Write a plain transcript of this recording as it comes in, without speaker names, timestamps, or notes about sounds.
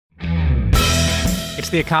It's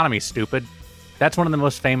the economy, stupid. That's one of the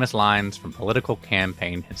most famous lines from political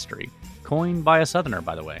campaign history. Coined by a Southerner,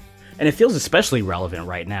 by the way. And it feels especially relevant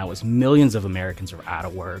right now as millions of Americans are out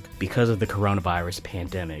of work because of the coronavirus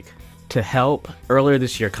pandemic. To help, earlier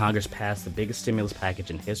this year, Congress passed the biggest stimulus package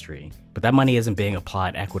in history, but that money isn't being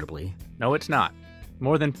applied equitably. No, it's not.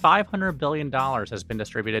 More than $500 billion has been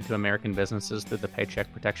distributed to American businesses through the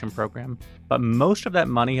Paycheck Protection Program, but most of that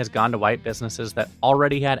money has gone to white businesses that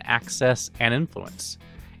already had access and influence,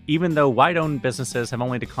 even though white-owned businesses have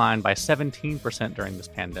only declined by 17% during this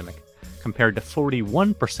pandemic, compared to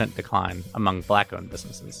 41% decline among black-owned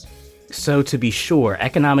businesses. So to be sure,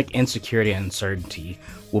 economic insecurity and uncertainty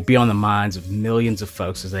will be on the minds of millions of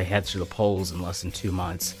folks as they head to the polls in less than 2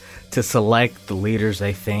 months to select the leaders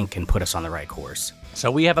they think can put us on the right course. So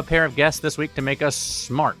we have a pair of guests this week to make us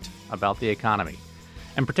smart about the economy,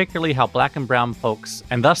 and particularly how black and brown folks,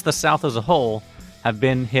 and thus the South as a whole, have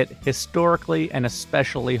been hit historically and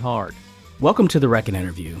especially hard. Welcome to The Reckon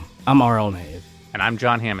Interview. I'm R.L. Nave. And I'm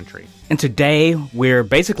John Hammontree. And today, we're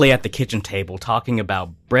basically at the kitchen table talking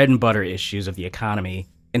about bread and butter issues of the economy,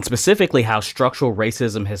 and specifically how structural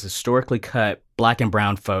racism has historically cut black and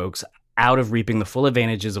brown folks out of reaping the full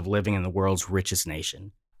advantages of living in the world's richest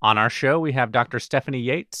nation. On our show, we have Dr. Stephanie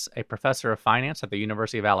Yates, a professor of finance at the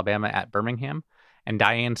University of Alabama at Birmingham, and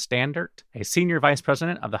Diane Standert, a senior vice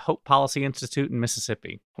president of the Hope Policy Institute in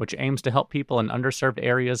Mississippi, which aims to help people in underserved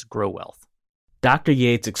areas grow wealth. Dr.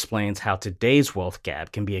 Yates explains how today's wealth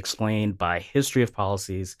gap can be explained by a history of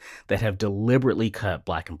policies that have deliberately cut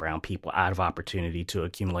black and brown people out of opportunity to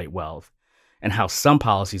accumulate wealth, and how some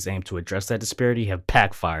policies aimed to address that disparity have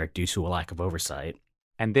backfired due to a lack of oversight.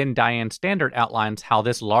 And then Diane Standert outlines how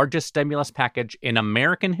this largest stimulus package in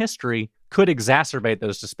American history could exacerbate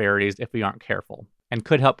those disparities if we aren't careful, and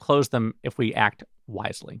could help close them if we act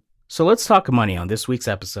wisely. So let's talk money on this week's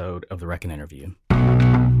episode of The Reckon Interview.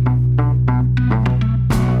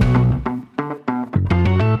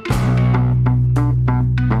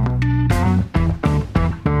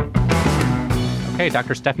 Okay,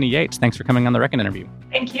 Dr. Stephanie Yates, thanks for coming on The Reckon Interview.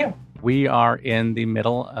 Thank you. We are in the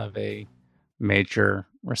middle of a major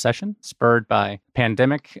recession spurred by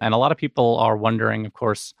pandemic. And a lot of people are wondering, of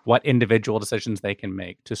course, what individual decisions they can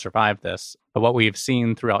make to survive this. But what we've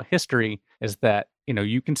seen throughout history is that,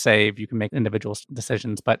 you can save, you can make individual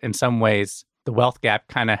decisions, but in some ways, the wealth gap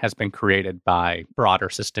kind of has been created by broader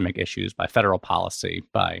systemic issues, by federal policy,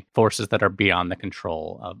 by forces that are beyond the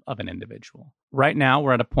control of an individual. Right now,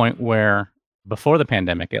 we're at a point where, before the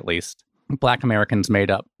pandemic at least, Black Americans made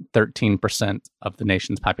up 13% of the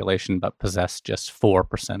nation's population, but possess just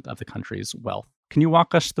 4% of the country's wealth. Can you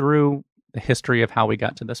walk us through the history of how we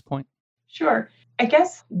got to this point? Sure. I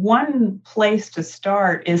guess one place to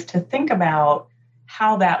start is to think about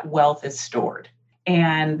how that wealth is stored.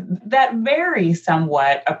 And that varies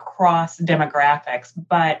somewhat across demographics,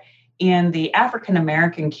 but in the African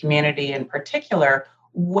American community in particular,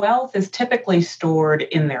 wealth is typically stored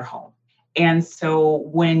in their home. And so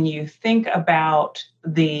when you think about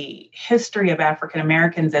the history of African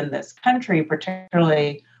Americans in this country,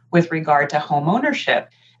 particularly with regard to home ownership,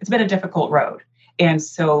 it's been a difficult road. And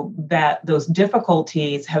so that those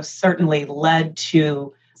difficulties have certainly led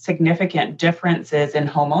to significant differences in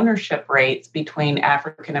home ownership rates between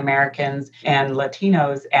African Americans and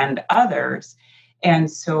Latinos and others. And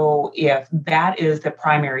so if that is the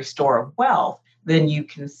primary store of wealth, then you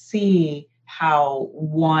can see how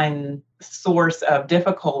one source of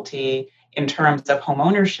difficulty in terms of home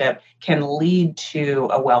ownership can lead to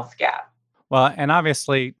a wealth gap. Well, and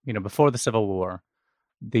obviously, before the Civil War,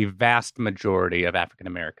 the vast majority of African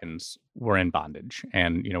Americans were in bondage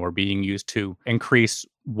and, were being used to increase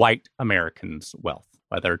white Americans' wealth,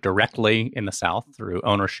 whether directly in the South through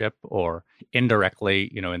ownership or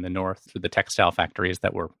indirectly, in the North through the textile factories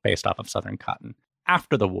that were based off of Southern cotton.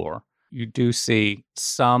 After the war, you do see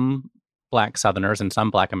some Black Southerners and some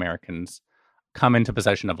Black Americans come into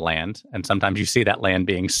possession of land. And sometimes you see that land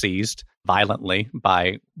being seized violently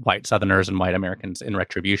by white Southerners and white Americans in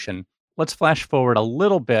retribution. Let's flash forward a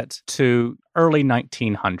little bit to early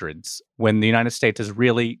 1900s, when the United States is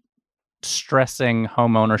really stressing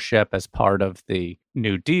home ownership as part of the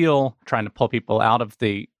New Deal, trying to pull people out of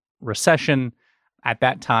the recession. At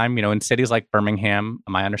that time, in cities like Birmingham,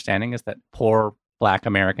 my understanding is that poor Black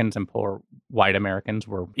Americans and poor white Americans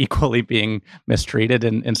were equally being mistreated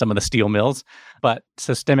in some of the steel mills. But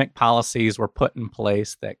systemic policies were put in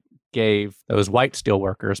place that gave those white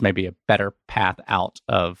steelworkers maybe a better path out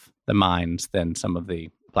of the mines than some of the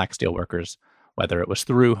Black steelworkers whether it was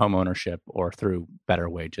through homeownership or through better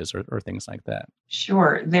wages or things like that?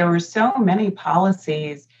 Sure. There were so many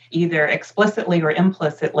policies, either explicitly or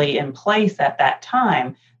implicitly in place at that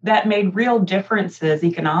time, that made real differences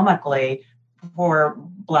economically for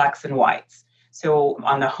Blacks and whites. So,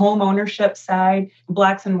 on the home ownership side,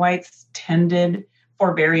 Blacks and whites tended,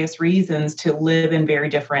 for various reasons, to live in very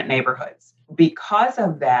different neighborhoods. Because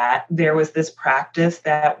of that, there was this practice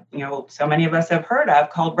that, so many of us have heard of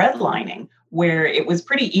called redlining, where it was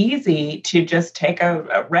pretty easy to just take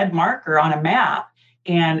a red marker on a map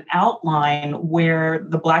and outline where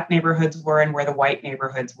the Black neighborhoods were and where the white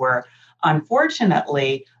neighborhoods were.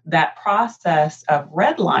 Unfortunately, that process of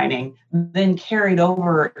redlining then carried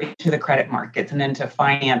over into the credit markets and into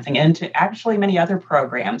financing and into actually many other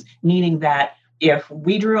programs, meaning that if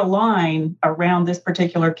we drew a line around this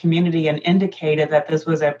particular community and indicated that this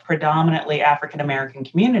was a predominantly African American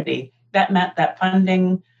community, that meant that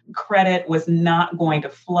funding credit was not going to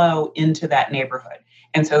flow into that neighborhood.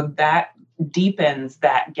 And so that deepens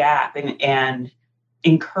that gap and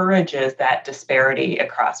encourages that disparity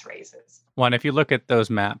across races. Well, and if you look at those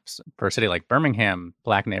maps for a city like Birmingham,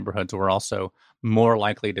 Black neighborhoods were also more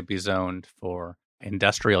likely to be zoned for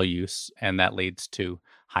industrial use, and that leads to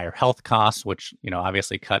higher health costs, which,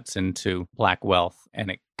 obviously cuts into Black wealth, and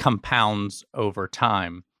it compounds over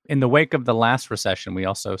time. In the wake of the last recession, we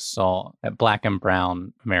also saw that Black and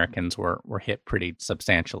brown Americans were hit pretty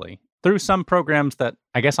substantially through some programs that,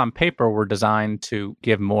 I guess on paper, were designed to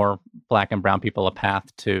give more Black and brown people a path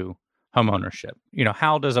to homeownership.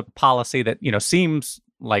 How does a policy that, seems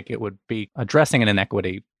like it would be addressing an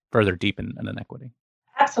inequity further deepen an inequity?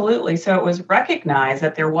 Absolutely. So it was recognized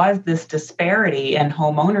that there was this disparity in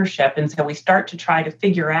home ownership. And so we start to try to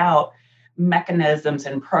figure out mechanisms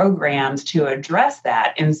and programs to address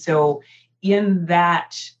that. And so in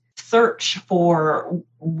that search for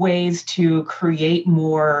ways to create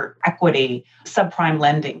more equity, subprime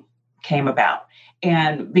lending came about.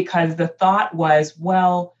 And because the thought was,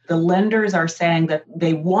 well, the lenders are saying that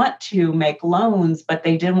they want to make loans, but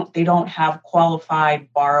they don't have qualified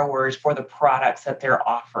borrowers for the products that they're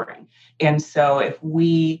offering. And so if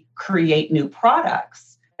we create new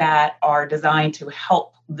products that are designed to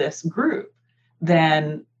help this group,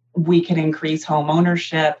 then we can increase home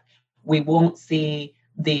ownership. We won't see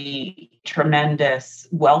the tremendous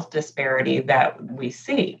wealth disparity that we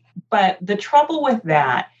see. But the trouble with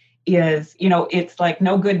that is, it's like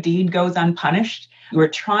no good deed goes unpunished. We're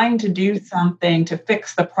trying to do something to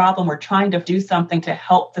fix the problem. We're trying to do something to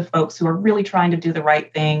help the folks who are really trying to do the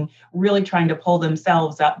right thing, really trying to pull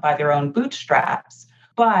themselves up by their own bootstraps.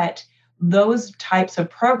 But those types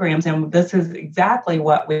of programs, and this is exactly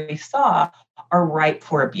what we saw, are ripe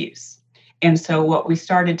for abuse. And so what we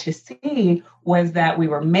started to see was that we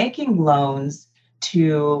were making loans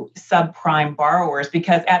to subprime borrowers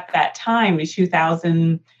because at that time,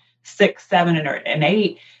 2006, 7, and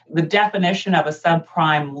 8, the definition of a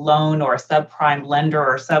subprime loan or a subprime lender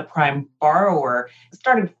or subprime borrower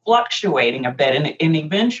started fluctuating a bit. And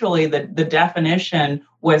eventually the definition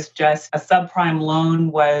was just a subprime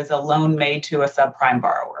loan was a loan made to a subprime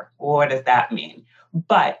borrower. What does that mean?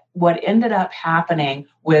 But what ended up happening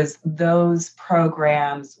was those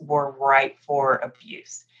programs were ripe for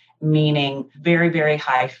abuse, meaning very, very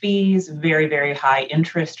high fees, very, very high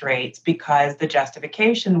interest rates, because the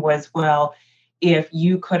justification was, well, if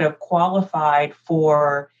you could have qualified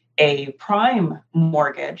for a prime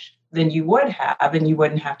mortgage, then you would have, and you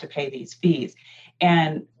wouldn't have to pay these fees.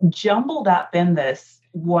 And jumbled up in this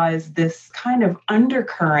was this kind of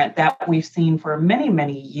undercurrent that we've seen for many,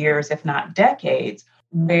 many years, if not decades,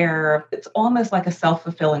 where it's almost like a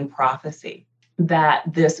self-fulfilling prophecy that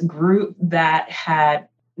this group that had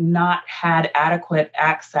not had adequate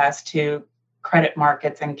access to credit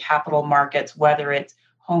markets and capital markets, whether it's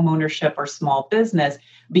home ownership or small business,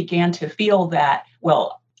 began to feel that,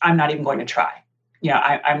 well, I'm not even going to try.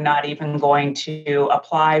 I'm not even going to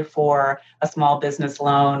apply for a small business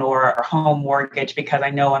loan or a home mortgage because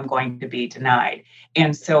I know I'm going to be denied.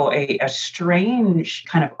 And so a strange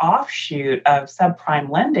kind of offshoot of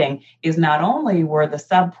subprime lending is not only were the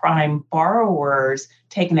subprime borrowers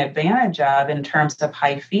taken advantage of in terms of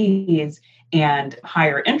high fees and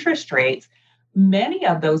higher interest rates, many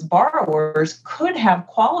of those borrowers could have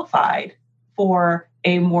qualified for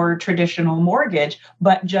a more traditional mortgage,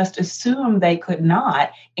 but just assumed they could not.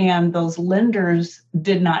 And those lenders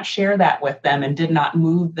did not share that with them and did not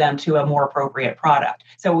move them to a more appropriate product.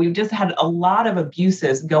 So we've just had a lot of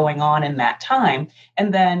abuses going on in that time.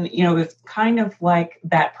 And then, it's kind of like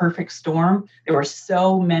that perfect storm. There were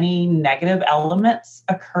so many negative elements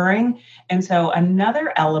occurring. And so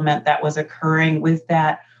another element that was occurring was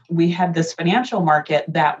that we had this financial market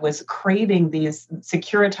that was craving these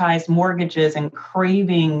securitized mortgages and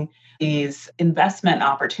craving these investment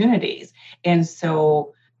opportunities. And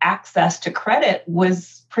so access to credit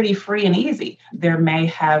was pretty free and easy. There may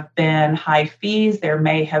have been high fees, there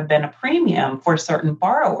may have been a premium for certain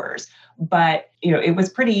borrowers, but it was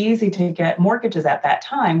pretty easy to get mortgages at that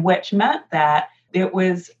time, which meant that it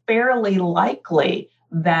was fairly likely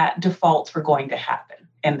that defaults were going to happen,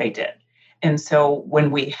 and they did. And so when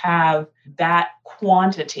we have that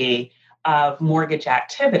quantity of mortgage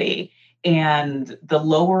activity and the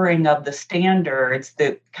lowering of the standards,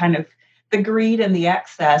 the kind of the greed and the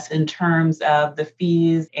excess in terms of the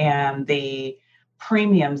fees and the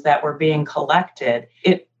premiums that were being collected,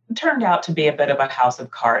 it turned out to be a bit of a house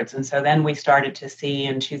of cards. And so then we started to see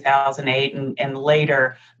in 2008 and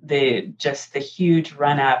later the huge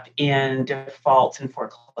run up in defaults and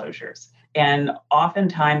foreclosures. And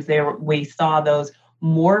oftentimes we saw those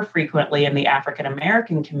more frequently in the African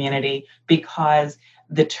American community because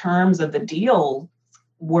the terms of the deal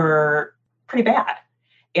were pretty bad.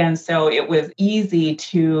 And so it was easy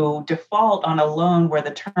to default on a loan where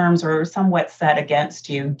the terms were somewhat set against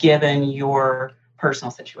you given your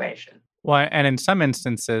personal situation. Well, and in some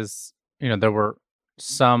instances, there were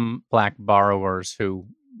some Black borrowers who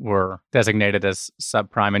were designated as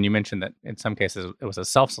subprime. And you mentioned that in some cases it was a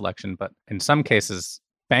self-selection, but in some cases,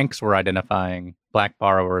 banks were identifying Black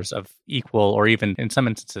borrowers of equal or even in some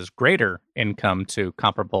instances greater income to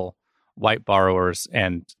comparable white borrowers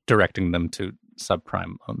and directing them to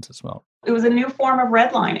subprime loans as well. It was a new form of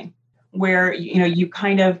redlining where you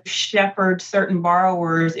kind of shepherd certain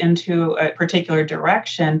borrowers into a particular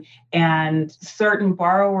direction, and certain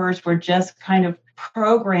borrowers were just kind of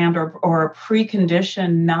programmed or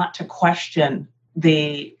preconditioned not to question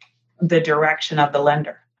the direction of the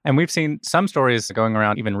lender. And we've seen some stories going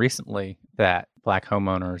around even recently that Black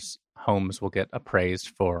homeowners' homes will get appraised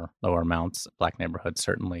for lower amounts. Black neighborhoods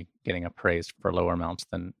certainly getting appraised for lower amounts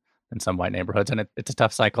than some white neighborhoods. And it's a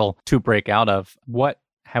tough cycle to break out of. What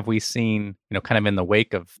have we seen, kind of in the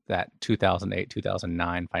wake of that 2008,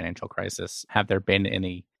 2009 financial crisis? Have there been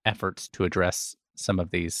any efforts to address some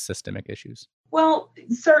of these systemic issues? Well,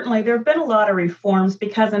 certainly there have been a lot of reforms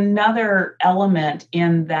because another element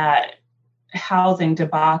in that housing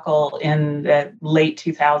debacle in the late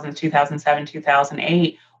 2000s, 2007,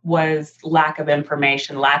 2008 was lack of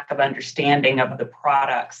information, lack of understanding of the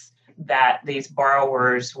products that these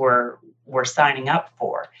borrowers were signing up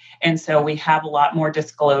for. And so we have a lot more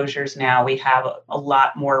disclosures now. We have a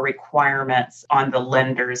lot more requirements on the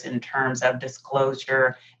lenders in terms of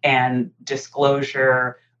disclosure and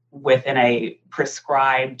disclosure within a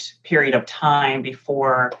prescribed period of time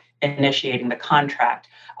before initiating the contract.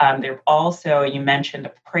 There also, you mentioned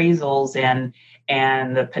appraisals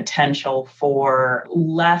and the potential for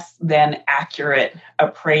less than accurate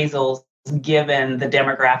appraisals given the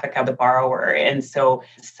demographic of the borrower. And so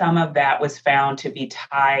some of that was found to be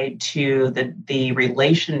tied to the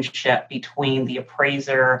relationship between the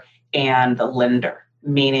appraiser and the lender.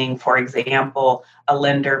 Meaning, for example, a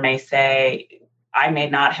lender may say, I may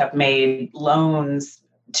not have made loans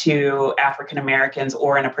to African Americans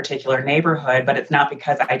or in a particular neighborhood, but it's not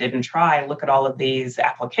because I didn't try. Look at all of these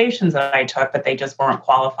applications that I took, but they just weren't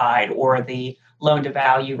qualified, or the loan to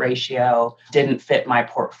value ratio didn't fit my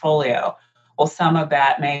portfolio. Well, some of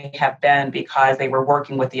that may have been because they were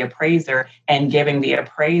working with the appraiser and giving the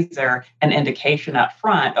appraiser an indication up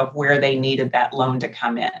front of where they needed that loan to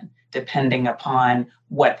come in, depending upon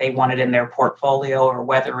what they wanted in their portfolio or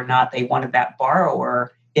whether or not they wanted that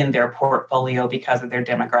borrower in their portfolio because of their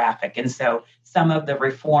demographic. And so some of the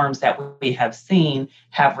reforms that we have seen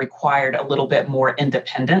have required a little bit more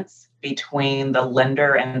independence between the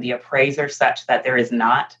lender and the appraiser, such that there is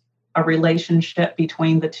not a relationship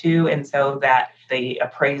between the two, and so that the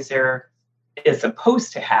appraiser is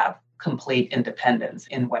supposed to have complete independence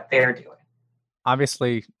in what they're doing.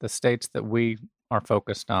 Obviously, the states that we are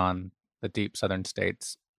focused on, the deep southern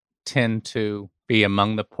states, tend to be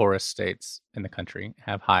among the poorest states in the country,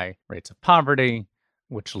 have high rates of poverty,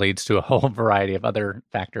 which leads to a whole variety of other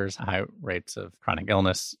factors, high rates of chronic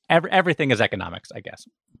illness. Everything is economics, I guess.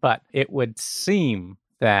 But it would seem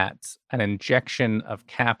that an injection of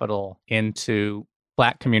capital into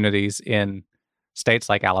Black communities in states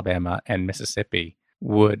like Alabama and Mississippi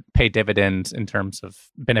would pay dividends in terms of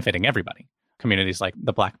benefiting everybody. Communities like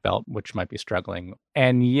the Black Belt, which might be struggling.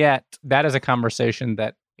 And yet, that is a conversation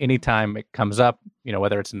that anytime it comes up,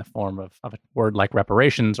 whether it's in the form of a word like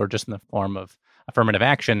reparations or just in the form of affirmative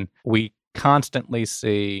action, we constantly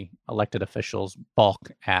see elected officials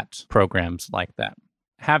balk at programs like that.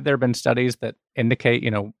 Have there been studies that indicate,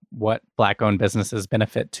 what Black-owned businesses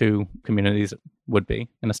benefit to communities would be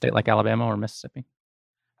in a state like Alabama or Mississippi?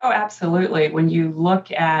 Oh, absolutely. When you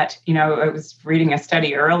look at, I was reading a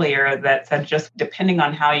study earlier that said just depending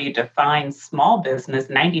on how you define small business,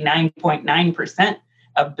 99.9%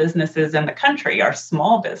 of businesses in the country are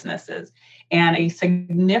small businesses. And a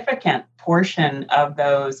significant portion of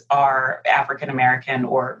those are African American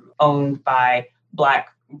or owned by Black,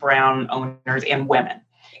 brown owners and women.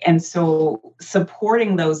 And so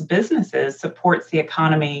supporting those businesses supports the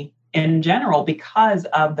economy in general because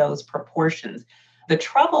of those proportions. The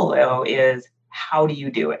trouble, though, is how do you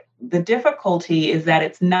do it? The difficulty is that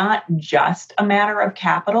it's not just a matter of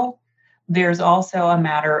capital. There's also a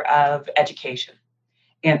matter of education.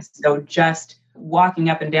 And so just walking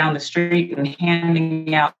up and down the street and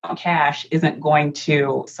handing out cash isn't going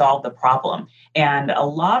to solve the problem. And a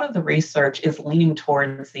lot of the research is leaning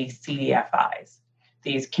towards these CDFIs,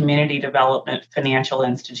 these community development financial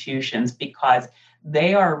institutions, because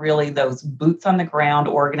they are really those boots on the ground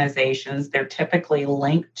organizations. They're typically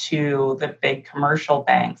linked to the big commercial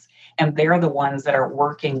banks, and they're the ones that are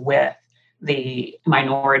working with the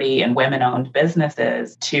minority and women-owned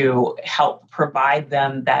businesses to help provide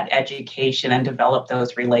them that education and develop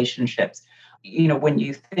those relationships. When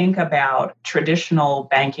you think about traditional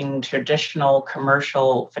banking, traditional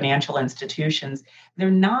commercial financial institutions, they're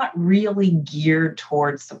not really geared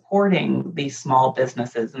towards supporting these small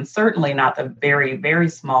businesses, and certainly not the very, very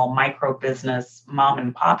small micro business mom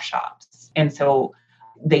and pop shops. And so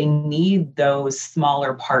they need those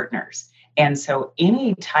smaller partners. And so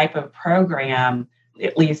any type of program,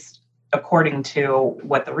 at least according to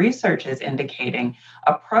what the research is indicating,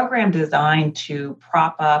 a program designed to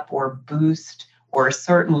prop up or boost, or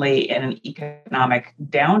certainly in an economic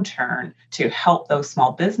downturn to help those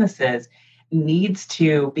small businesses, needs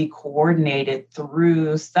to be coordinated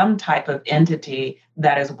through some type of entity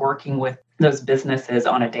that is working with those businesses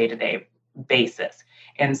on a day-to-day basis.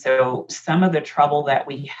 And so some of the trouble that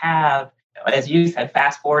we have, as you said,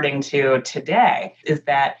 fast forwarding to today, is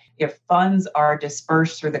that if funds are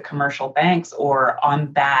dispersed through the commercial banks or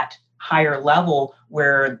on that higher level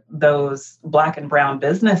where those Black and brown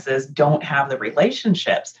businesses don't have the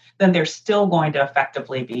relationships, then they're still going to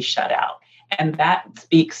effectively be shut out. And that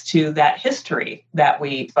speaks to that history that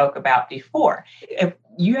we spoke about before. If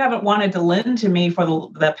you haven't wanted to lend to me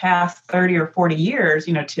for the past 30 or 40 years,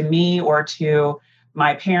 to me or to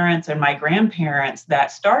my parents and my grandparents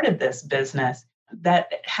that started this business,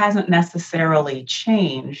 that hasn't necessarily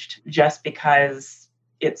changed just because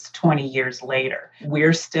it's 20 years later.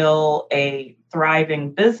 We're still a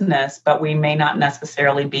thriving business, but we may not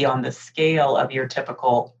necessarily be on the scale of your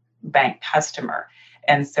typical bank customer.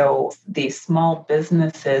 And so these small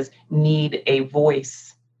businesses need a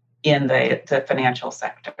voice in the financial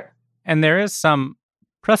sector. And there is some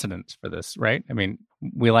precedence for this, right? I mean,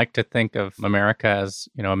 we like to think of America as,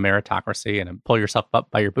 a meritocracy and a pull yourself up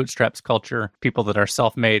by your bootstraps culture, people that are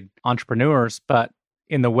self-made entrepreneurs. But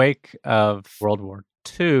in the wake of World War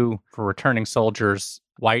II, for returning soldiers,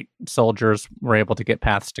 white soldiers were able to get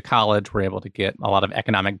paths to college, were able to get a lot of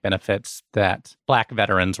economic benefits that Black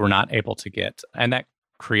veterans were not able to get. And that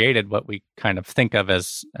created what we kind of think of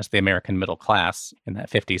as the American middle class in that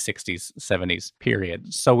 50s, 60s, 70s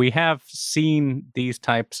period. So we have seen these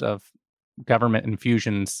types of government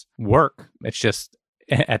infusions work. It's just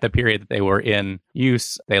at the period that they were in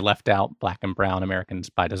use, they left out Black and brown Americans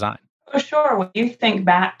by design. Oh, sure. When you think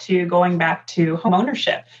back to going back to home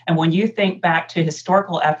ownership, and when you think back to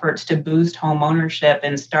historical efforts to boost home ownership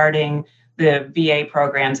and starting the VA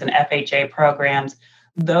programs and FHA programs,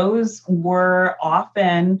 those were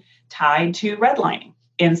often tied to redlining.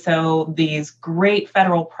 And so these great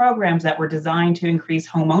federal programs that were designed to increase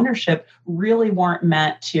home ownership really weren't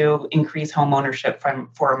meant to increase home ownership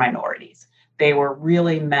for minorities. They were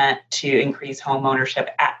really meant to increase home ownership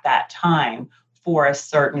at that time for a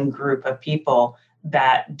certain group of people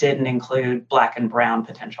that didn't include Black and brown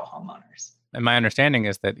potential homeowners. And my understanding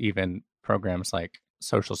is that even programs like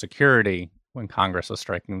Social Security, when Congress was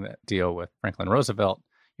striking that deal with Franklin Roosevelt,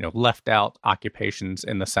 left out occupations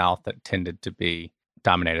in the South that tended to be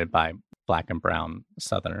dominated by Black and brown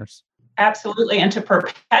Southerners. Absolutely. And to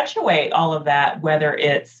perpetuate all of that, whether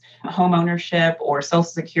it's home ownership or Social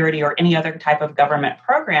Security or any other type of government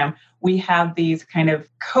program, we have these kind of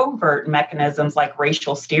covert mechanisms like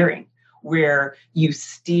racial steering, where you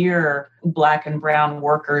steer Black and brown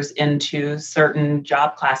workers into certain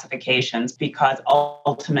job classifications because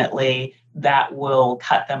ultimately that will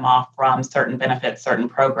cut them off from certain benefits, certain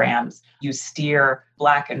programs. You steer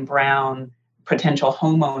Black and brown potential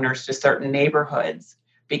homeowners to certain neighborhoods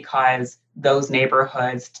because those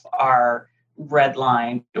neighborhoods are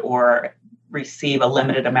redlined or receive a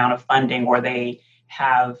limited amount of funding, or they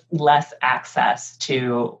have less access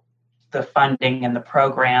to the funding and the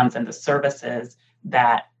programs and the services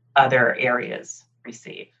that other areas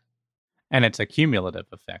receive. And it's a cumulative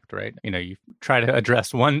effect, right? You try to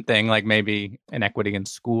address one thing, like maybe inequity in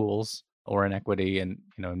schools or inequity in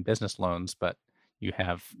business loans, but you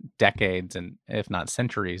have decades and if not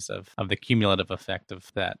centuries of the cumulative effect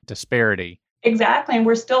of that disparity. Exactly. And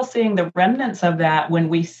we're still seeing the remnants of that when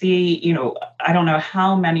we see, I don't know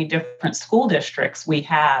how many different school districts we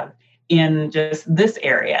have in just this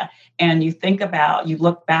area. And you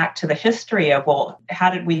look back to the history of, well,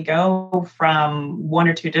 how did we go from one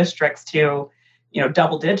or two districts to,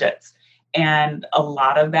 double digits? And a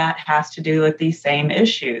lot of that has to do with these same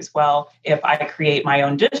issues. Well, if I create my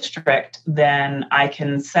own district, then I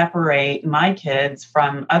can separate my kids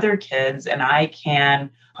from other kids and I can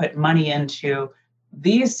put money into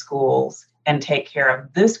these schools and take care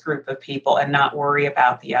of this group of people and not worry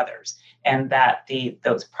about the others. And that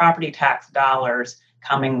those property tax dollars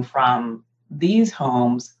coming from these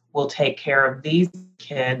homes will take care of these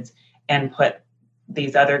kids and put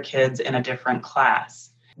these other kids in a different class.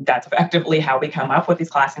 That's effectively how we come up with these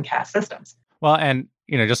class and caste systems. Well, and,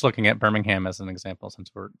 just looking at Birmingham as an example, since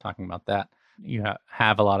we're talking about that, you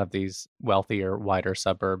have a lot of these wealthier, wider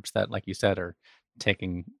suburbs that, like you said, are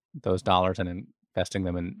taking those dollars and investing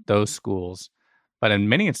them in those schools. But in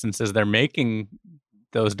many instances, they're making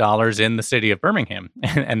those dollars in the city of Birmingham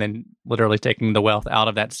and then literally taking the wealth out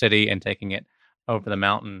of that city and taking it over the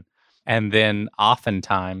mountain. And then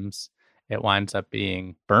oftentimes it winds up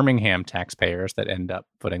being Birmingham taxpayers that end up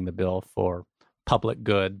footing the bill for public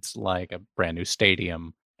goods like a brand new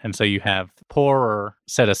stadium. And so you have poorer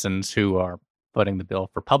citizens who are footing the bill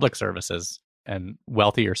for public services and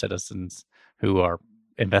wealthier citizens who are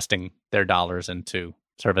investing their dollars into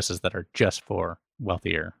services that are just for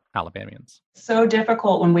wealthier Alabamians. So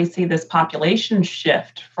difficult when we see this population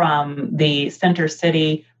shift from the center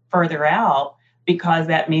city further out, because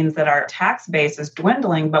that means that our tax base is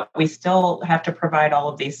dwindling, but we still have to provide all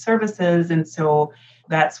of these services. And so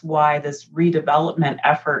that's why this redevelopment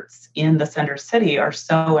efforts in the center city are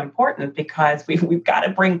so important, because we've got to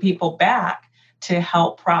bring people back to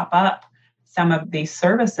help prop up some of these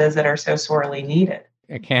services that are so sorely needed.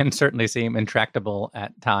 It can certainly seem intractable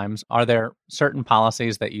at times. Are there certain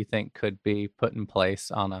policies that you think could be put in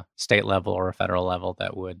place on a state level or a federal level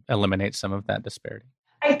that would eliminate some of that disparity?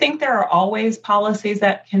 I think there are always policies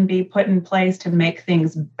that can be put in place to make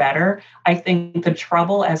things better. I think the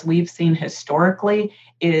trouble, as we've seen historically,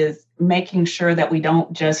 is making sure that we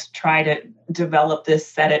don't just try to develop this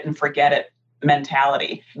set it and forget it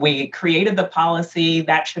mentality. We created the policy,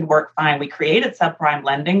 that should work fine. We created subprime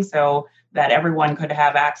lending so that everyone could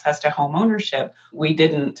have access to home ownership. We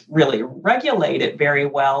didn't really regulate it very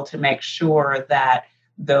well to make sure that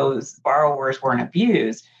those borrowers weren't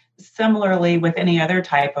abused. Similarly, with any other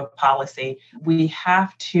type of policy, we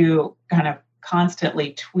have to kind of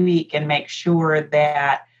constantly tweak and make sure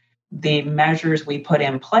that the measures we put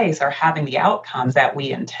in place are having the outcomes that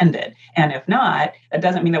we intended. And if not, that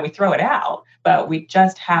doesn't mean that we throw it out, but we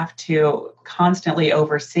just have to constantly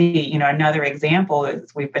oversee. Another example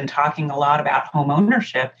is we've been talking a lot about home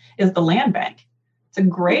ownership is the land bank. It's a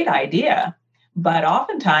great idea, but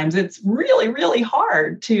oftentimes it's really, really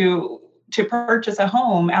hard to purchase a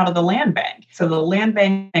home out of the land bank. So the land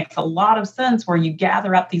bank makes a lot of sense where you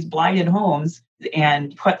gather up these blighted homes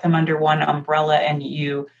and put them under one umbrella, and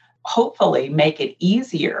you hopefully make it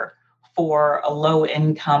easier for a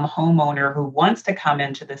low-income homeowner who wants to come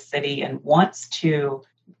into the city and wants to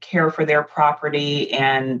care for their property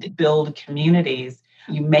and build communities.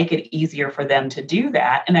 You make it easier for them to do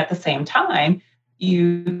that. And at the same time,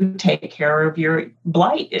 you take care of your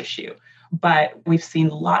blight issue. But we've seen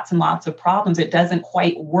lots and lots of problems. It doesn't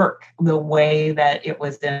quite work the way that it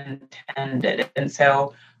was intended. And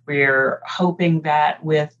so we're hoping that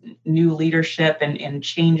with new leadership and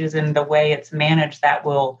changes in the way it's managed, that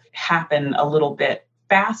will happen a little bit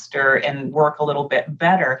faster and work a little bit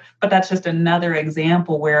better. But that's just another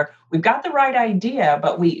example where we've got the right idea,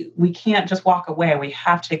 but we can't just walk away. We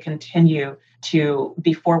have to continue to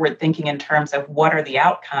be forward thinking in terms of what are the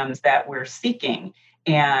outcomes that we're seeking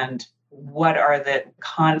and what are the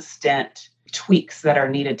constant tweaks that are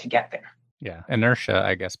needed to get there. Yeah. Inertia,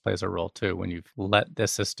 I guess, plays a role too. When you've let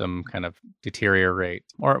this system kind of deteriorate,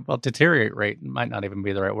 or deteriorate might not even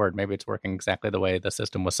be the right word. Maybe it's working exactly the way the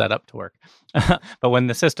system was set up to work. But when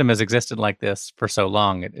the system has existed like this for so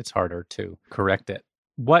long, it's harder to correct it.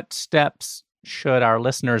 What steps should our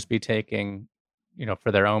listeners be taking,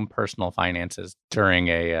 for their own personal finances during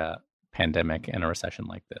a pandemic and a recession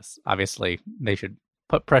like this? Obviously, they should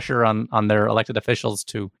put pressure on their elected officials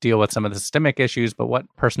to deal with some of the systemic issues, but what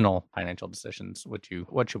personal financial decisions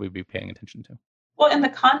what should we be paying attention to? Well, in the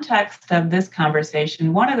context of this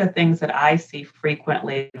conversation, one of the things that I see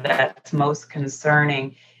frequently that's most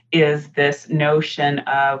concerning is this notion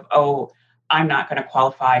of, oh, I'm not going to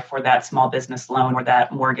qualify for that small business loan or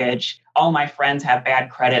that mortgage. All my friends have bad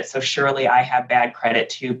credit, so surely I have bad credit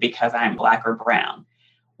too because I'm Black or brown.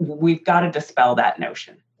 We've got to dispel that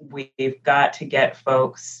notion. We've got to get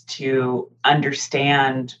folks to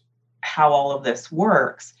understand how all of this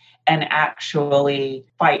works and actually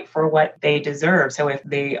fight for what they deserve. So if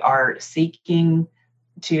they are seeking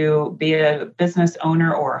to be a business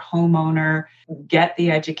owner or a homeowner, get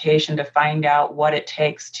the education to find out what it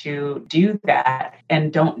takes to do that,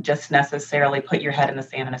 and don't just necessarily put your head in the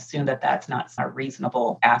sand and assume that that's not a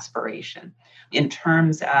reasonable aspiration. In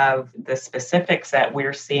terms of the specifics that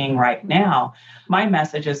we're seeing right now, my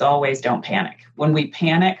message is always don't panic. When we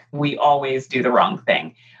panic, we always do the wrong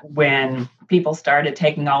thing. When people started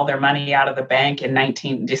taking all their money out of the bank in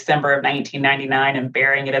December of 1999 and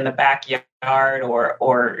burying it in the backyard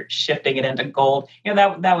or shifting it into gold,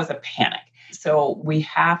 that was a panic. So we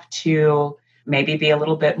have to maybe be a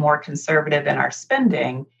little bit more conservative in our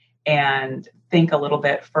spending and think a little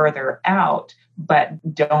bit further out, but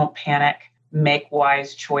don't panic, make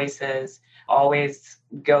wise choices, always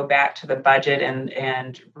go back to the budget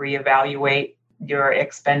and reevaluate your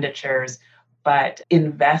expenditures, but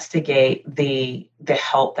investigate the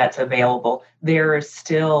help that's available. There is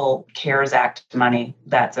still CARES Act money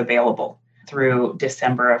that's available through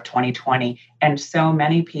December of 2020. And so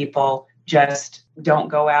many people just don't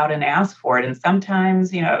go out and ask for it. And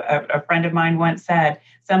sometimes, a friend of mine once said,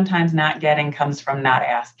 sometimes not getting comes from not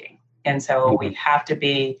asking. And so we have to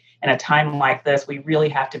be, in a time like this, we really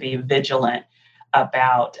have to be vigilant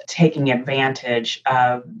about taking advantage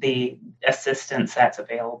of the assistance that's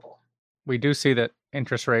available. We do see that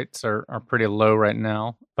interest rates are pretty low right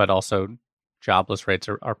now, but also jobless rates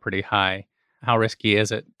are pretty high. How risky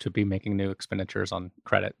is it to be making new expenditures on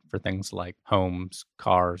credit for things like homes,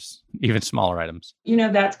 cars, even smaller items?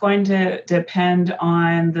 That's going to depend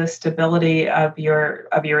on the stability of your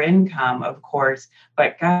income, of course.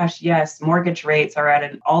 But gosh, yes, mortgage rates are at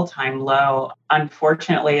an all-time low.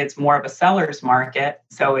 Unfortunately, it's more of a seller's market,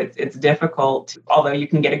 so it's difficult. Although you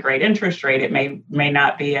can get a great interest rate, it may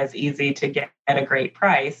not be as easy to get a great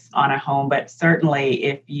price on a home. But certainly,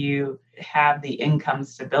 if you have the income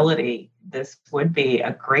stability, this would be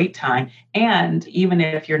a great time. And even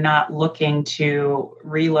if you're not looking to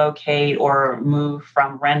relocate or move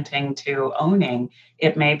from renting to owning,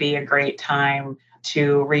 it may be a great time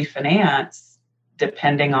to refinance,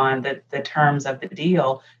 depending on the terms of the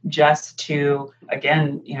deal, just to,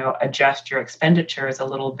 again, adjust your expenditures a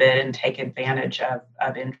little bit and take advantage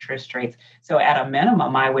of interest rates. So at a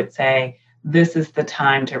minimum, I would say this is the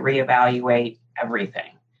time to reevaluate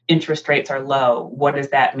everything. Interest rates are low. What does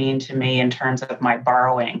that mean to me in terms of my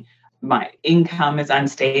borrowing? My income is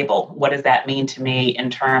unstable. What does that mean to me in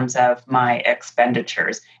terms of my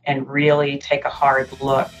expenditures? And really take a hard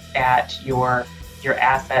look at your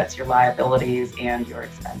assets, your liabilities, and your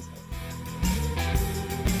expenses.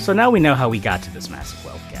 So now we know how we got to this massive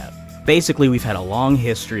wealth gap. Basically, we've had a long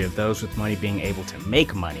history of those with money being able to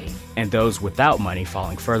make money and those without money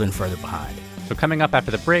falling further and further behind. So coming up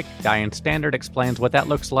after the break, Diane Standard explains what that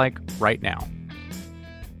looks like right now.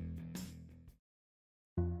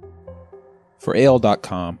 For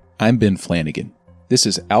AL.com, I'm Ben Flanagan. This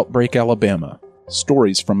is Outbreak Alabama,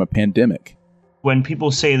 Stories from a Pandemic. When people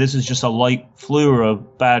say this is just a light flu or a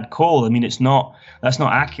bad cold, that's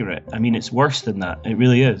not accurate. It's worse than that. It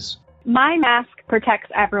really is. My mask protects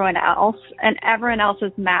everyone else, and everyone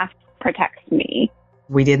else's mask protects me.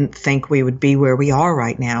 We didn't think we would be where we are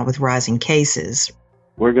right now with rising cases.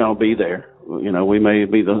 We're going to be there. We may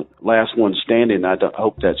be the last one standing. I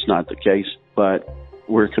hope that's not the case, but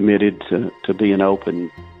we're committed to being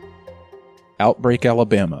open. Outbreak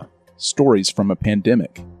Alabama, Stories from a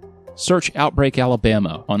Pandemic. Search Outbreak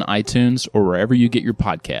Alabama on iTunes or wherever you get your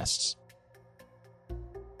podcasts.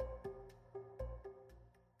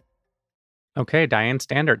 Okay, Diane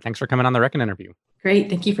Standard, thanks for coming on the Reckon interview. Great.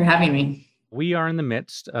 Thank you for having me. We are in the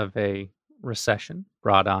midst of a recession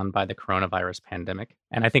brought on by the coronavirus pandemic.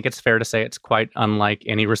 And I think it's fair to say it's quite unlike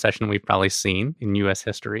any recession we've probably seen in U.S.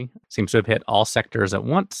 history. It seems to have hit all sectors at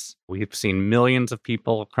once. We've seen millions of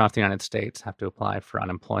people across the United States have to apply for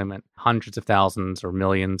unemployment. Hundreds of thousands or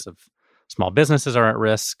millions of small businesses are at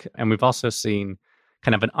risk. And we've also seen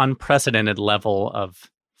kind of an unprecedented level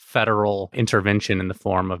of federal intervention in the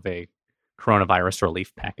form of a coronavirus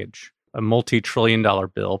relief package. a multi-trillion-dollar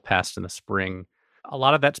bill passed in the spring. A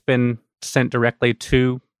lot of that's been sent directly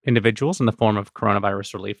to individuals in the form of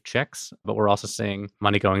coronavirus relief checks, but we're also seeing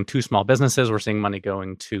money going to small businesses. We're seeing money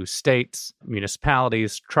going to states,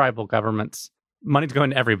 municipalities, tribal governments. Money's going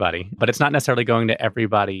to everybody, but it's not necessarily going to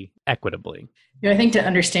everybody equitably. I think to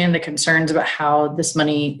understand the concerns about how this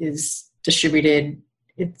money is distributed,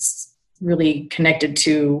 it's really connected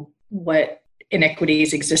to what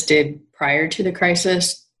inequities existed prior to the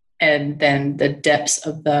crisis and then the depths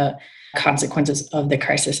of the consequences of the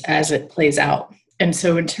crisis as it plays out. And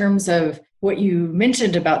so in terms of what you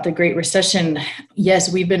mentioned about the Great Recession,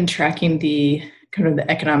 yes, we've been tracking the kind of the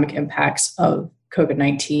economic impacts of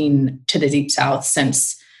COVID-19 to the Deep South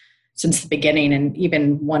since the beginning. And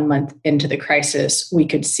even 1 month into the crisis, we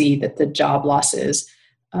could see that the job losses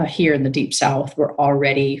here in the Deep South were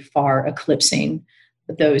already far eclipsing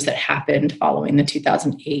those that happened following the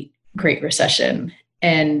 2008 Great Recession.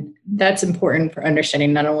 And that's important for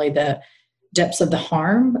understanding not only the depths of the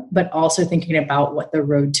harm, but also thinking about what the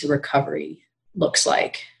road to recovery looks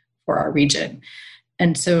like for our region.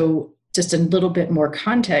 And so just a little bit more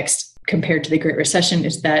context compared to the Great Recession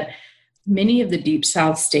is that many of the Deep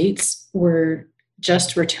South states were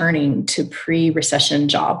just returning to pre-recession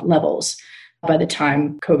job levels by the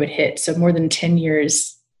time COVID hit. So more than 10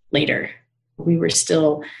 years later, we were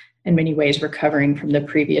still in many ways recovering from the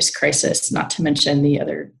previous crisis, not to mention the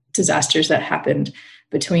other disasters that happened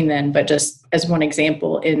between then. But just as one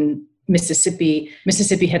example, in Mississippi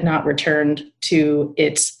had not returned to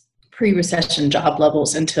its pre-recession job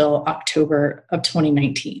levels until October of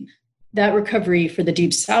 2019. That recovery for the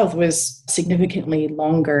Deep South was significantly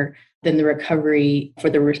longer than the recovery for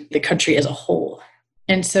the country as a whole.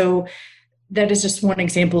 And so that is just one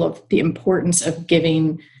example of the importance of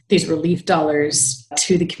giving these relief dollars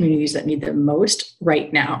to the communities that need them most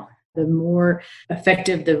right now. The more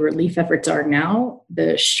effective the relief efforts are now,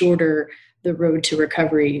 the shorter the road to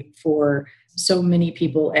recovery for so many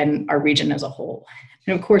people and our region as a whole.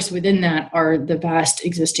 And of course, within that are the vast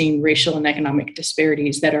existing racial and economic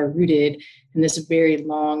disparities that are rooted in this very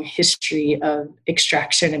long history of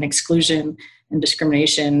extraction and exclusion and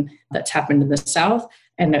discrimination that's happened in the South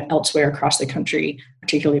and elsewhere across the country,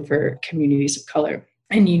 particularly for communities of color.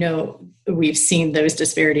 And, we've seen those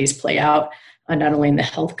disparities play out not only in the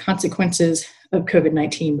health consequences of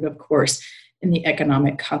COVID-19, but of course, in the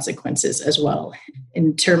economic consequences as well.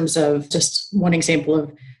 In terms of just one example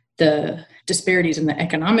of the disparities in the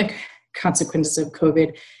economic consequences of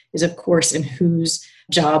COVID is, of course, in whose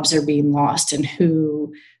jobs are being lost and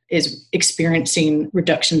who is experiencing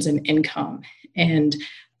reductions in income. And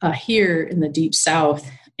here in the Deep South,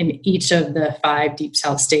 in each of the 5 Deep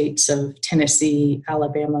South states of Tennessee,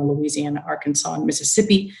 Alabama, Louisiana, Arkansas, and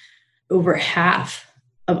Mississippi, over half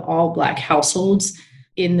of all Black households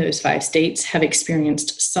in those 5 states have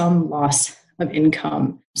experienced some loss of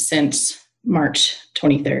income since March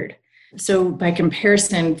 23rd. So by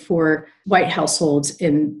comparison, for white households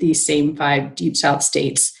in these same 5 Deep South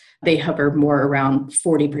states, they hover more around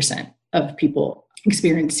 40% of people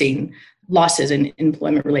experiencing losses in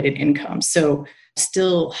employment-related income. So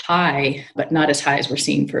still high, but not as high as we're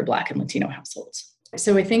seeing for Black and Latino households.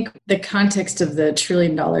 So I think the context of the $1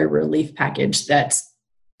 trillion relief package that's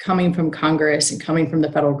coming from Congress and coming from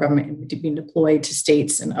the federal government and being deployed to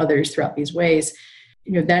states and others throughout these ways,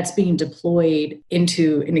 that's being deployed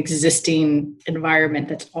into an existing environment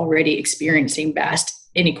that's already experiencing vast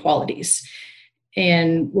inequalities.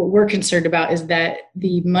 And what we're concerned about is that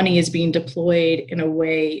the money is being deployed in a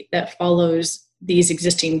way that follows these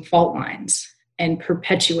existing fault lines and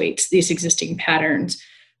perpetuates these existing patterns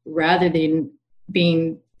rather than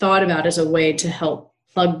being thought about as a way to help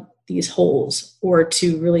plug these holes or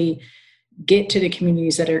to really get to the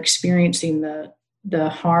communities that are experiencing the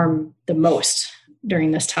harm the most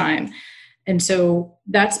during this time. And so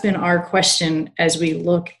that's been our question as we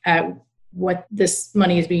look at what this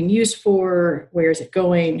money is being used for, where is it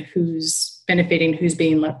going, who's benefiting, who's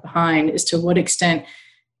being left behind, is to what extent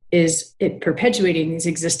is it perpetuating these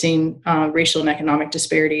existing racial and economic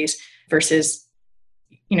disparities versus,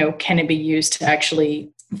 can it be used to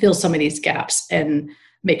actually fill some of these gaps and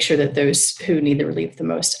make sure that those who need the relief the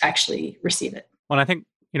most actually receive it? Well, I think,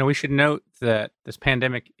 we should note that this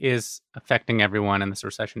pandemic is affecting everyone and this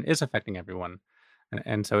recession is affecting everyone.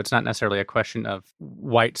 And so it's not necessarily a question of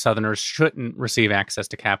white Southerners shouldn't receive access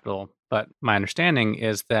to capital. But my understanding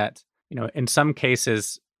is that, in some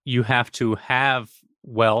cases, you have to have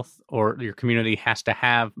wealth or your community has to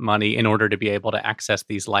have money in order to be able to access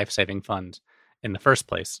these life-saving funds in the first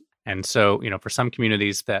place. And so, for some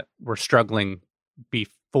communities that were struggling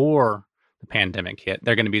before the pandemic hit.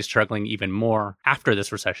 They're going to be struggling even more after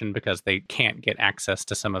this recession because they can't get access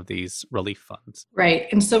to some of these relief funds. Right.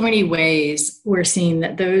 In so many ways, we're seeing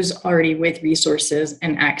that those already with resources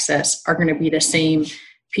and access are going to be the same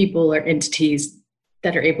people or entities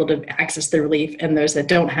that are able to access the relief, and those that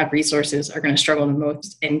don't have resources are going to struggle the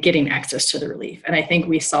most in getting access to the relief. And I think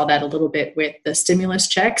we saw that a little bit with the stimulus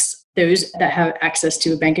checks. Those that have access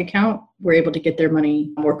to a bank account were able to get their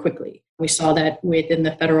money more quickly. We saw that within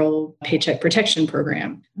the federal Paycheck Protection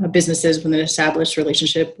Program. Businesses with an established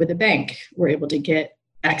relationship with a bank were able to get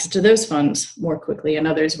access to those funds more quickly, and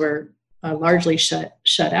others were largely shut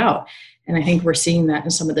out. And I think we're seeing that in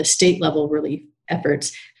some of the state level relief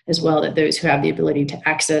efforts as well, that those who have the ability to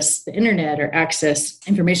access the internet or access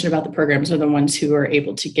information about the programs are the ones who are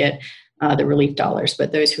able to get the relief dollars.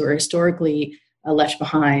 But those who are historically left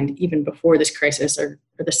behind, even before this crisis, are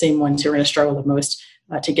the same ones who are going to struggle the most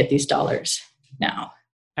to get these dollars now.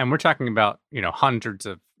 And we're talking about, hundreds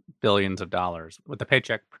of billions of dollars. With the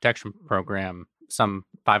Paycheck Protection Program, some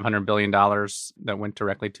 $500 billion that went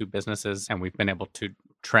directly to businesses. And we've been able to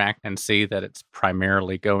track and see that it's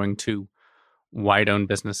primarily going to white-owned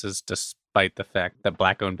businesses, despite the fact that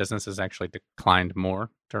Black-owned businesses actually declined more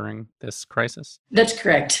during this crisis? That's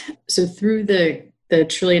correct. So through the $1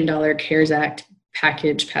 trillion CARES Act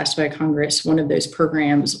package passed by Congress, one of those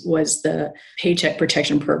programs was the Paycheck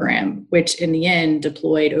Protection Program, which in the end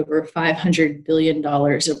deployed over $500 billion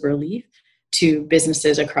of relief to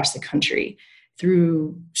businesses across the country.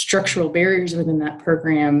 Through structural barriers within that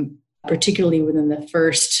program, particularly within the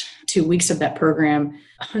first 2 weeks of that program,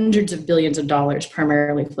 hundreds of billions of dollars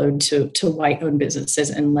primarily flowed to white-owned businesses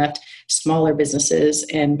and left smaller businesses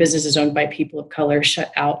and businesses owned by people of color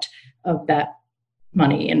shut out of that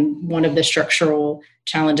money. And one of the structural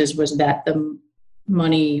challenges was that the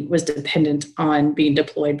money was dependent on being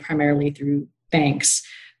deployed primarily through banks,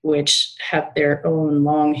 which have their own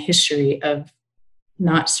long history of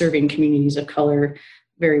not serving communities of color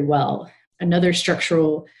very well. Another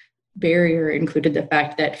structural barrier included the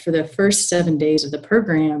fact that for the first 7 days of the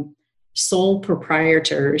program, sole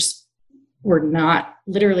proprietors were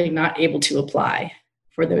literally not able to apply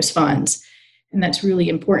for those funds. And that's really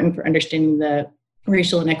important for understanding the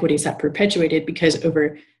racial inequities that perpetuated, because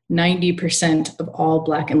over 90% of all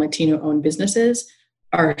Black and Latino owned businesses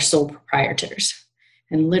are sole proprietors.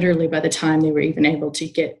 And literally by the time they were even able to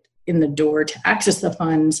get in the door to access the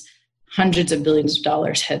funds, hundreds of billions of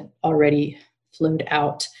dollars had already flowed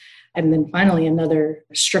out. And then finally, another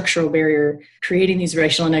structural barrier creating these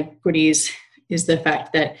racial inequities is the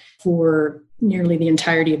fact that for nearly the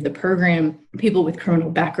entirety of the program, people with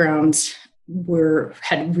criminal backgrounds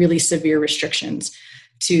had really severe restrictions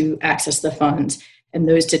to access the funds. And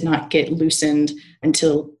those did not get loosened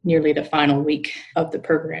until nearly the final week of the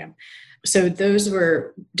program. So those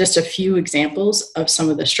were just a few examples of some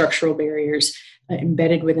of the structural barriers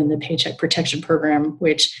embedded within the Paycheck Protection Program,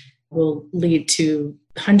 which will lead to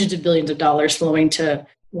hundreds of billions of dollars flowing to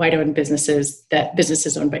white-owned businesses that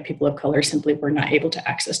businesses owned by people of color simply were not able to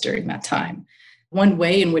access during that time. One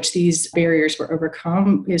way in which these barriers were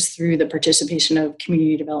overcome is through the participation of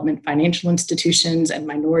community development financial institutions and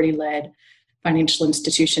minority-led financial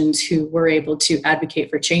institutions who were able to advocate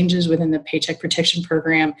for changes within the Paycheck Protection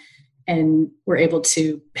Program and were able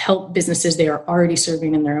to help businesses they are already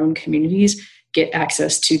serving in their own communities get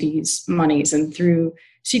access to these monies. And through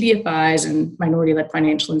CDFIs and minority-led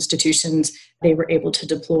financial institutions, they were able to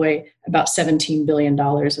deploy about $17 billion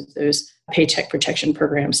of those paycheck protection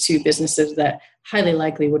programs to businesses that highly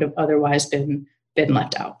likely would have otherwise been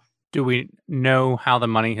left out. Do we know how the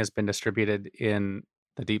money has been distributed in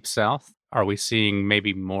the Deep South? Are we seeing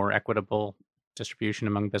maybe more equitable distribution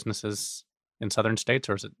among businesses in southern states,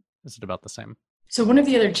 or is it about the same? So one of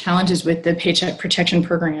the other challenges with the Paycheck Protection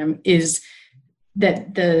Program is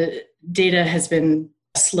that the data has been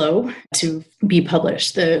slow to be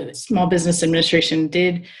published. The Small Business Administration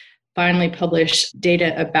did finally publish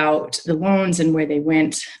data about the loans and where they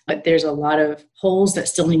went, but there's a lot of holes that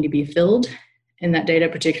still need to be filled in that data,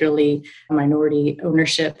 particularly minority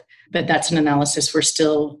ownership. But that's an analysis we're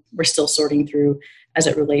still sorting through as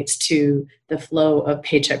it relates to the flow of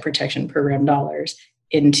Paycheck Protection Program dollars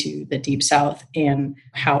into the Deep South and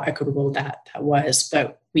how equitable that was.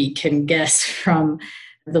 But we can guess from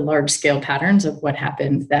the large-scale patterns of what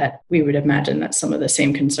happened that we would imagine that some of the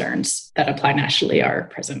same concerns that apply nationally are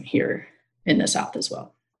present here in the South as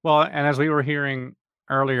well. Well, and as we were hearing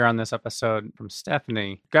earlier on this episode from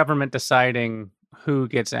Stephanie, government deciding who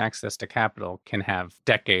gets access to capital can have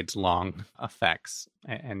decades-long effects.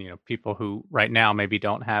 And people who right now maybe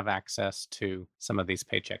don't have access to some of these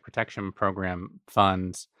Paycheck Protection Program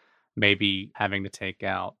funds maybe having to take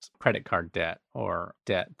out credit card debt or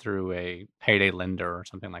debt through a payday lender or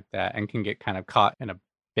something like that, and can get kind of caught in a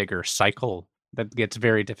bigger cycle that gets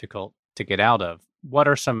very difficult to get out of. What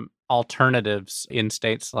are some alternatives in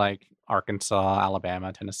states like Arkansas,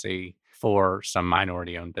 Alabama, Tennessee for some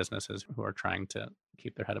minority-owned businesses who are trying to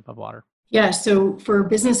keep their head above water? Yeah, so for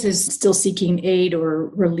businesses still seeking aid or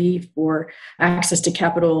relief or access to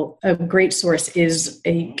capital, a great source is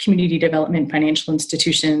a community development financial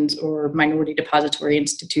institutions or minority depository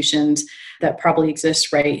institutions that probably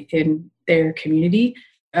exist right in their community.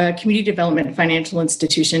 A community development financial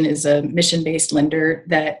institution is a mission-based lender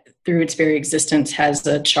that, through its very existence, has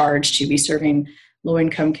a charge to be serving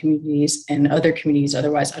low-income communities and other communities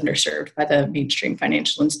otherwise underserved by the mainstream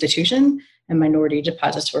financial institution. And minority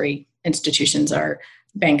depository institutions are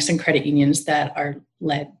banks and credit unions that are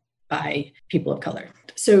led by people of color.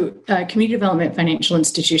 So community development financial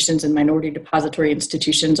institutions and minority depository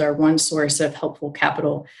institutions are one source of helpful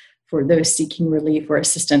capital for those seeking relief or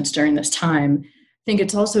assistance during this time. I think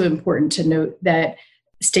it's also important to note that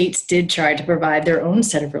states did try to provide their own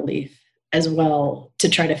set of relief as well to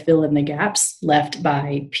try to fill in the gaps left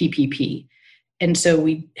by PPP. And so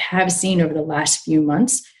we have seen over the last few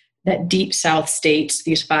months that Deep South states,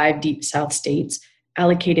 these 5 Deep South states,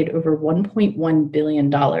 allocated over $1.1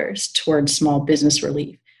 billion towards small business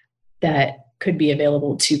relief that could be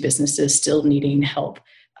available to businesses still needing help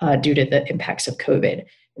due to the impacts of COVID.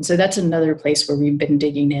 And so that's another place where we've been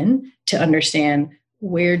digging in to understand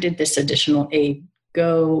where did this additional aid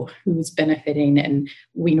go, who's benefiting, and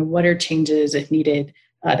what are changes, if needed,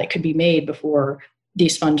 that could be made before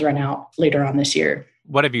these funds run out later on this year.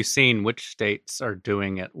 What have you seen? Which states are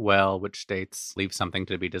doing it well? Which states leave something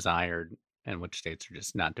to be desired? And which states are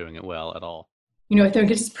just not doing it well at all? I think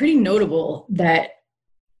it's pretty notable that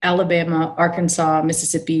Alabama, Arkansas,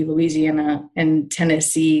 Mississippi, Louisiana, and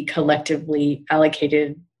Tennessee collectively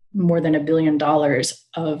allocated more than $1 billion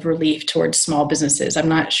of relief towards small businesses. I'm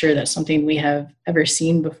not sure that's something we have ever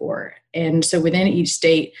seen before. And so within each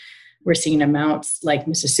state, we're seeing amounts like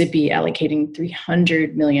Mississippi allocating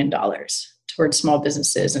 $300 million towards small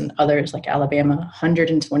businesses, and others like Alabama,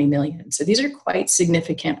 $120 million. So these are quite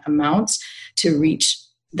significant amounts to reach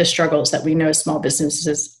the struggles that we know small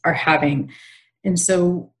businesses are having. And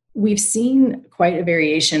so we've seen quite a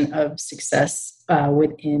variation of success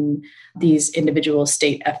within these individual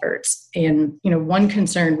state efforts. And, one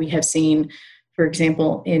concern we have seen, for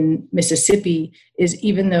example, in Mississippi, is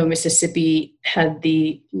even though Mississippi had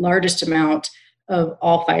the largest amount of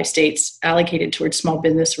all 5 states allocated towards small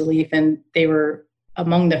business relief, and they were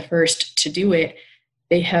among the first to do it,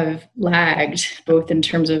 they have lagged both in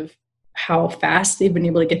terms of how fast they've been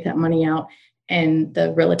able to get that money out and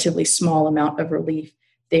the relatively small amount of relief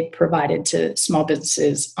they provided to small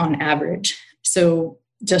businesses on average. So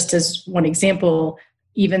just as one example,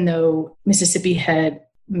 even though Mississippi had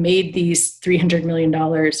made these $300 million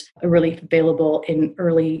of relief available in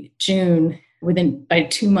early June, by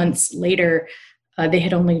 2 months later, they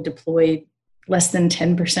had only deployed less than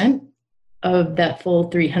 10% of that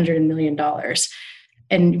full $300 million.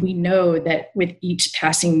 And we know that with each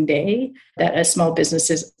passing day that a small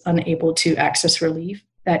business is unable to access relief,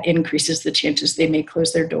 that increases the chances they may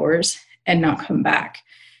close their doors and not come back.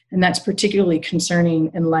 And that's particularly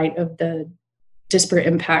concerning in light of the disparate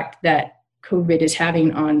impact that COVID is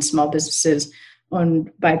having on small businesses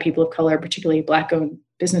owned by people of color, particularly Black-owned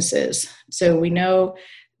businesses. So we know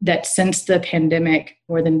that since the pandemic,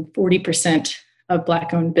 more than 40% of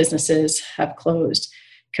Black-owned businesses have closed,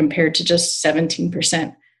 compared to just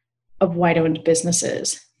 17% of white-owned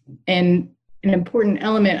businesses. And an important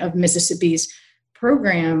element of Mississippi's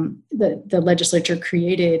program that the legislature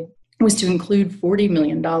created was to include $40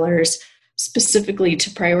 million specifically to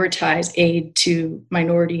prioritize aid to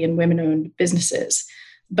minority and women-owned businesses.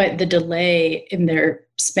 But the delay in their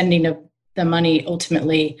spending of the money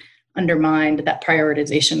ultimately undermined that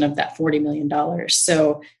prioritization of that $40 million.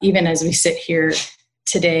 So even as we sit here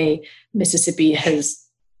today, Mississippi has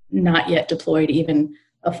not yet deployed even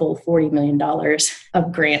a full $40 million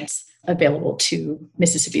of grants available to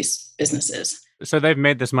Mississippi's businesses. So they've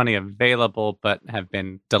made this money available, but have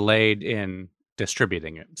been delayed in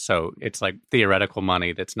distributing it. So it's like theoretical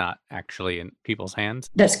money that's not actually in people's hands.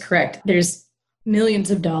 That's correct. There's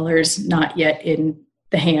millions of dollars not yet in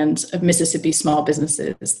the hands of Mississippi small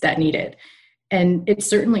businesses that need it. And it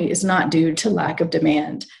certainly is not due to lack of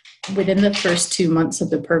demand. Within the first 2 months of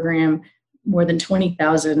the program, more than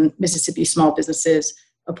 20,000 Mississippi small businesses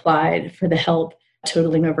applied for the help,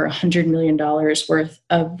 totaling over $100 million worth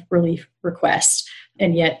of relief requests.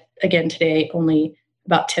 And yet, again, today, only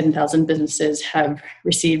about 10,000 businesses have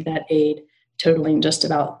received that aid, totaling just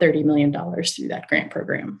about $30 million through that grant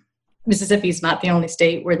program. Mississippi is not the only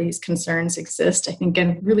state where these concerns exist. I think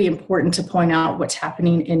it's really important to point out what's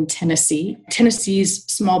happening in Tennessee. Tennessee's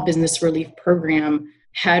small business relief program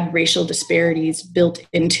had racial disparities built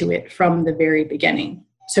into it from the very beginning.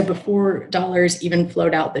 So before dollars even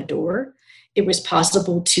flowed out the door, it was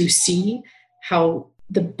possible to see how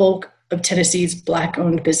the bulk of Tennessee's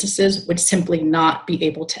Black-owned businesses would simply not be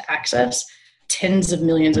able to access tens of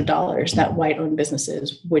millions of dollars that white-owned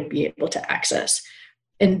businesses would be able to access.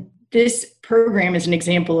 And this program is an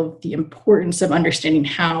example of the importance of understanding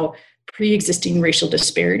how pre-existing racial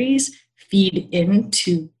disparities feed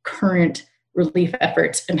into current relief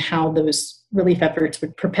efforts and how those relief efforts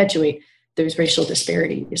would perpetuate those racial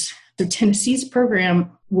disparities. So Tennessee's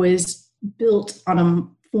program was built on a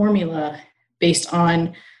formula based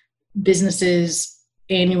on businesses'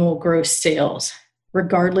 annual gross sales,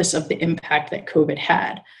 regardless of the impact that COVID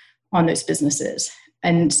had on those businesses.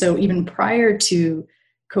 And so even prior to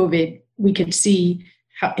COVID, we could see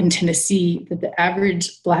how in Tennessee that the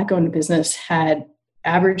average Black-owned business had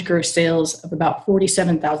average gross sales of about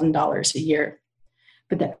 $47,000 a year.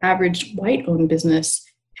 But the average white-owned business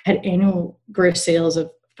had annual gross sales of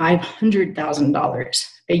 $500,000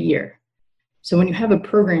 a year. So when you have a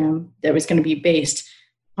program that was going to be based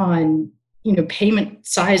on, payment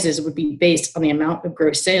sizes would be based on the amount of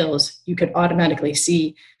gross sales, you could automatically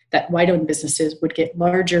see that white-owned businesses would get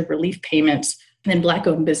larger relief payments than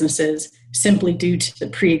Black-owned businesses simply due to the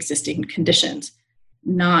pre-existing conditions,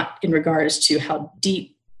 not in regards to how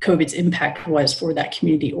deep COVID's impact was for that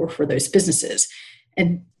community or for those businesses.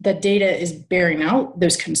 And that data is bearing out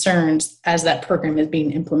those concerns as that program is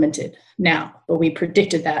being implemented now. But we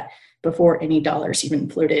predicted that before any dollars even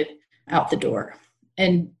floated out the door.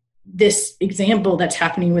 And this example that's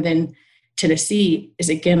happening within Tennessee is,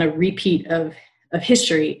 again, a repeat of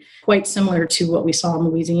history, quite similar to what we saw in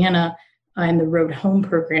Louisiana in the Road Home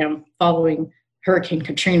program following Hurricane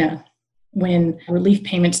Katrina, when relief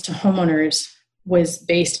payments to homeowners was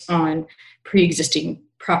based on pre-existing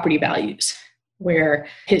property values, where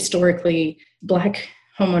historically Black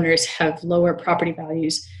homeowners have lower property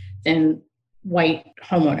values than white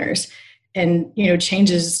homeowners. And,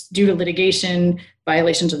 changes due to litigation,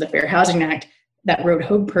 violations of the Fair Housing Act, that Road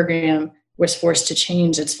Home program was forced to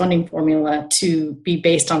change its funding formula to be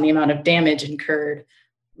based on the amount of damage incurred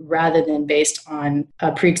rather than based on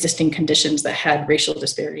pre-existing conditions that had racial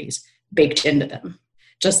disparities baked into them.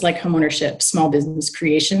 Just like homeownership, small business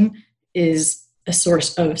creation is a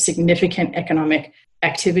source of significant economic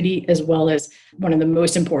activity, as well as one of the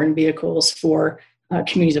most important vehicles for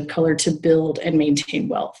communities of color to build and maintain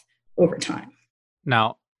wealth over time.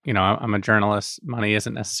 Now, I'm a journalist. Money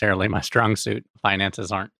isn't necessarily my strong suit.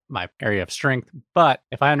 Finances aren't my area of strength. But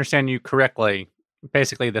if I understand you correctly,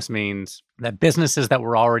 basically this means that businesses that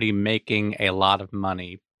were already making a lot of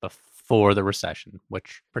money before the recession,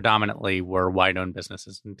 which predominantly were white-owned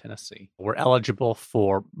businesses in Tennessee, were eligible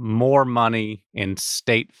for more money in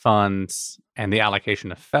state funds and the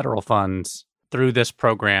allocation of federal funds through this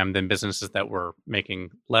program than businesses that were making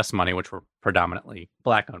less money, which were predominantly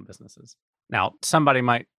Black-owned businesses. Now, somebody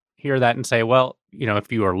might hear that and say, well,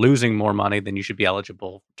 if you are losing more money, then you should be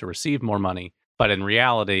eligible to receive more money. But in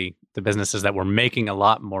reality, the businesses that were making a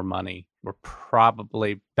lot more money were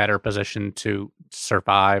probably better positioned to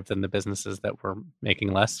survive than the businesses that were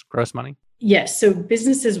making less gross money. Yes. So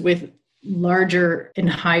businesses with larger and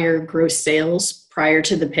higher gross sales prior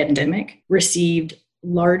to the pandemic received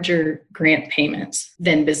larger grant payments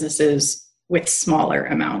than businesses with smaller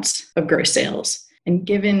amounts of gross sales. And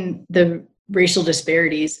given the racial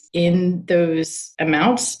disparities in those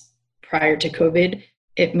amounts prior to COVID,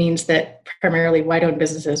 it means that primarily white-owned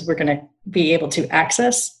businesses were going to be able to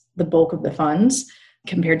access the bulk of the funds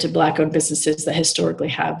compared to Black-owned businesses that historically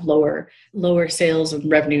have lower sales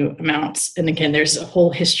and revenue amounts. And again, there's a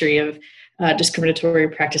whole history of discriminatory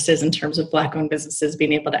practices in terms of Black-owned businesses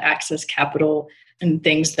being able to access capital and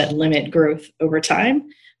things that limit growth over time.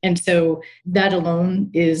 And so that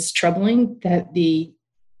alone is troubling, that the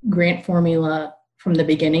grant formula from the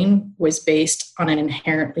beginning was based on an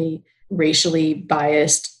inherently racially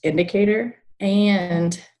biased indicator,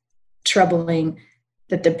 and troubling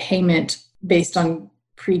that the payment based on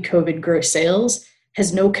pre-COVID gross sales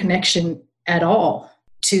has no connection at all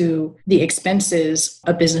to the expenses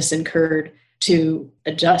a business incurred to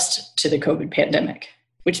adjust to the COVID pandemic,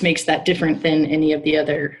 which makes that different than any of the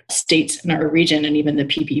other states in our region, and even the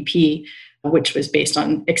PPP, which was based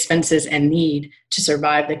on expenses and need to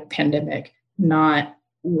survive the pandemic, not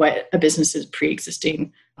what a business's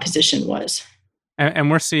pre-existing position was.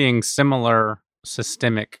 And we're seeing similar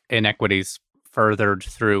systemic inequities furthered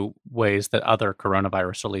through ways that other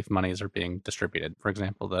coronavirus relief monies are being distributed. For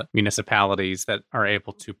example, the municipalities that are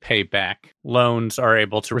able to pay back loans are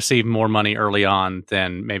able to receive more money early on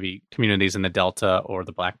than maybe communities in the Delta or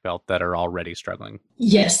the Black Belt that are already struggling.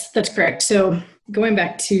 Yes, that's correct. So going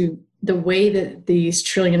back to the way that these $1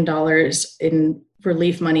 trillion in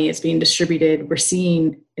relief money is being distributed, we're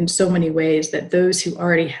seeing in so many ways that those who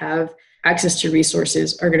already have access to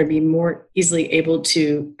resources are going to be more easily able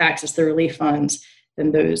to access the relief funds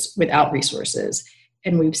than those without resources.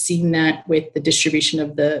 And we've seen that with the distribution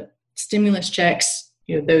of the stimulus checks.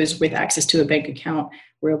 Those with access to a bank account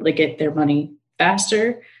were able to get their money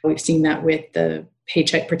faster. We've seen that with the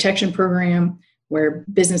Paycheck Protection Program, where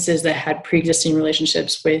businesses that had pre-existing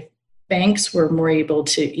relationships with banks were more able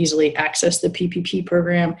to easily access the PPP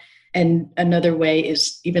program. And another way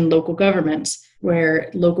is even local governments, where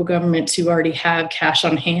local governments who already have cash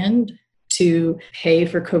on hand to pay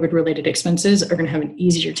for COVID-related expenses are going to have an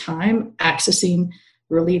easier time accessing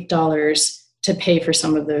relief dollars to pay for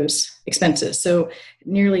some of those expenses. So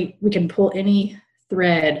we can pull any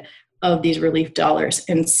thread of these relief dollars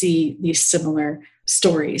and see these similar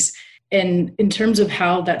stories. And in terms of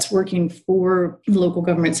how that's working for local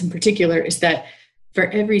governments in particular, is that for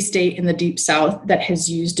every state in the Deep South that has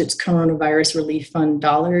used its coronavirus relief fund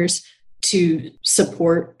dollars to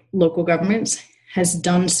support local governments has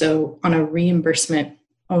done so on a reimbursement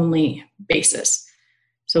only basis.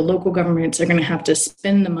 So local governments are going to have to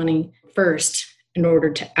spend the money first in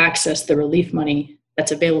order to access the relief money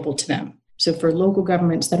that's available to them. So for local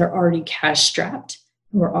governments that are already cash strapped,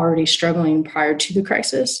 who are already struggling prior to the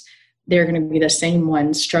crisis, they're going to be the same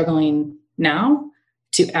ones struggling now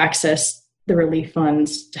to access the relief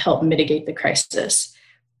funds to help mitigate the crisis.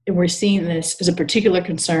 And we're seeing this as a particular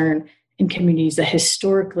concern in communities that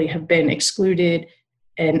historically have been excluded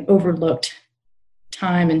and overlooked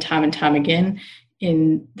time and time again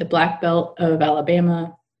in the Black Belt of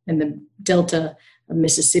Alabama and the Delta of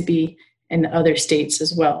Mississippi and the other states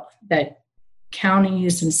as well, that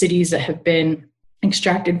counties and cities that have been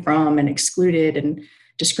extracted from and excluded and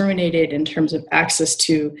discriminated in terms of access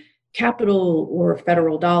to capital or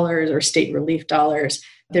federal dollars or state relief dollars,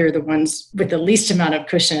 they're the ones with the least amount of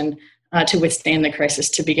cushion to withstand the crisis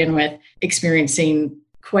to begin with, experiencing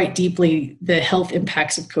quite deeply the health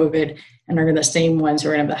impacts of COVID, and are the same ones who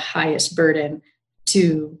are going to have the highest burden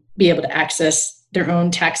to be able to access their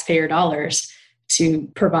own taxpayer dollars to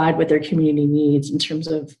provide what their community needs in terms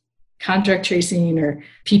of contract tracing or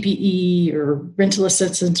PPE or rental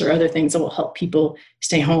assistance or other things that will help people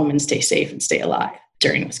stay home and stay safe and stay alive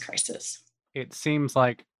during this crisis. It seems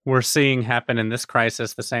like we're seeing happen in this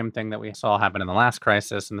crisis the same thing that we saw happen in the last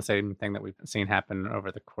crisis, and the same thing that we've seen happen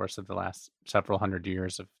over the course of the last several hundred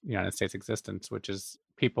years of the United States existence, which is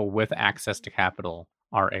people with access to capital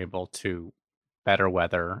are able to better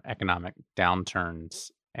weather economic downturns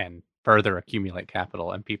and further accumulate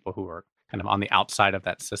capital, and people who are kind of on the outside of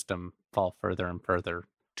that system fall further and further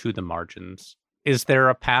to the margins. Is there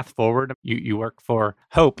a path forward? You work for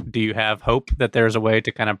hope. Do you have hope that there's a way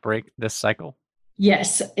to kind of break this cycle?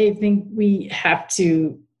 Yes, I think we have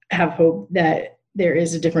to have hope that there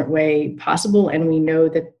is a different way possible. And we know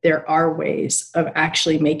that there are ways of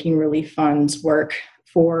actually making relief funds work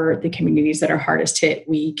for the communities that are hardest hit.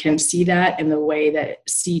 We can see that in the way that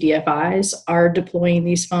CDFIs are deploying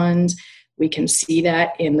these funds. We can see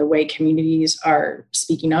that in the way communities are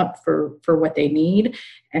speaking up for what they need.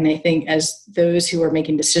 And I think as those who are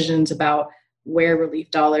making decisions about where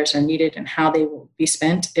relief dollars are needed and how they will be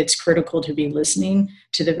spent, it's critical to be listening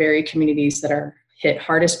to the very communities that are hit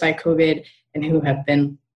hardest by COVID and who have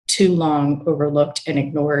been too long overlooked and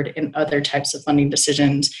ignored in other types of funding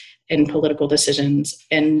decisions and political decisions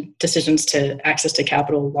and decisions to access to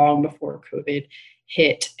capital long before COVID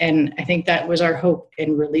hit. And I think that was our hope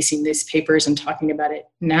in releasing these papers and talking about it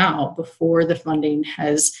now before the funding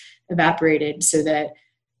has evaporated, so that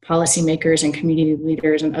policymakers and community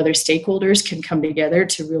leaders and other stakeholders can come together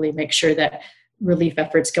to really make sure that relief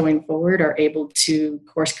efforts going forward are able to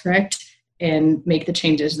course correct and make the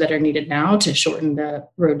changes that are needed now to shorten the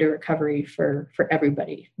road to recovery for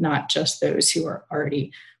everybody, not just those who are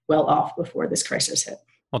already well off before this crisis hit.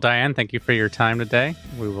 Well, Diane, thank you for your time today.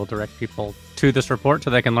 We will direct people to this report so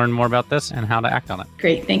they can learn more about this and how to act on it.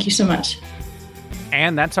 Great. Thank you so much.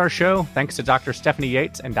 And that's our show. Thanks to Dr. Stephanie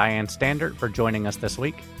Yates and Diane Standert for joining us this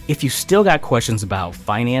week. If you still got questions about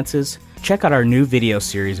finances, check out our new video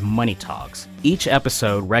series, Money Talks. Each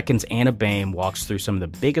episode, Reckons Anna Boehm walks through some of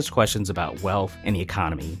the biggest questions about wealth and the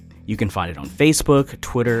economy. You can find it on Facebook,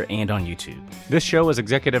 Twitter, and on YouTube. This show is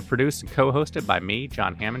executive produced and co-hosted by me,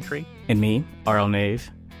 John Hammontree. And me, R.L. Nave.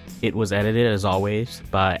 It was edited, as always,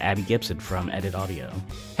 by Abby Gibson from Edit Audio.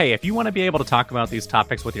 Hey, if you want to be able to talk about these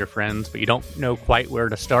topics with your friends, but you don't know quite where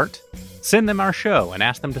to start, send them our show and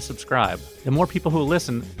ask them to subscribe. The more people who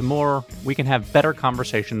listen, the more we can have better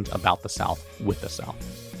conversations about the South with the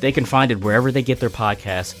South. They can find it wherever they get their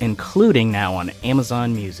podcasts, including now on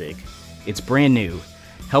Amazon Music. It's brand new.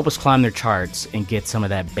 Help us climb their charts and get some of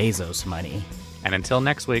that Bezos money. And until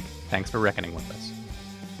next week, thanks for reckoning with us.